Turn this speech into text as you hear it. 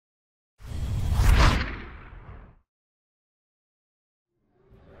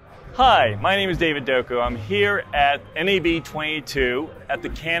Hi, my name is David Doko. I'm here at NAB 22 at the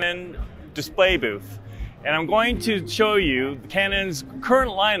Canon display booth. And I'm going to show you Canon's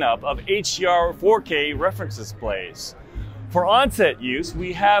current lineup of HDR 4K reference displays. For onset use,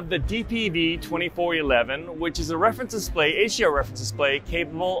 we have the DPV-2411, which is a reference display, HDR reference display,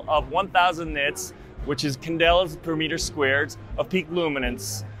 capable of 1000 nits, which is candelas per meter squared of peak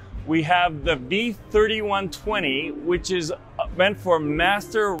luminance. We have the V3120, which is meant for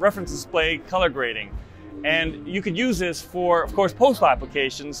master reference display color grading. And you could use this for, of course, post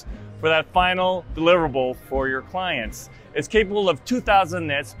applications for that final deliverable for your clients. It's capable of 2000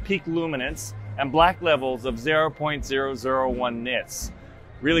 nits peak luminance and black levels of 0.001 nits,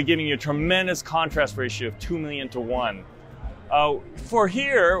 really giving you a tremendous contrast ratio of 2 million to 1. For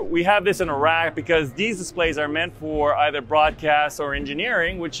here, we have this in a rack because these displays are meant for either broadcast or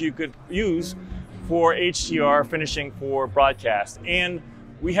engineering, which you could use for HDR finishing for broadcast. And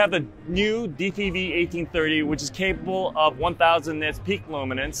we have the new DPV-1830, which is capable of 1000 nits peak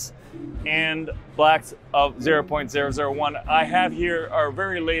luminance and blacks of 0.001. I have here our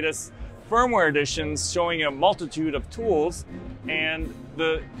very latest firmware editions showing a multitude of tools, and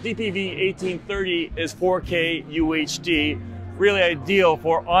the DPV-1830 is 4K UHD, really ideal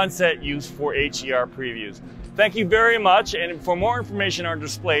for onset use for HDR previews. Thank you very much, and for more information on our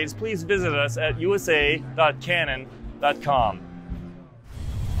displays, please visit us at usa.canon.com.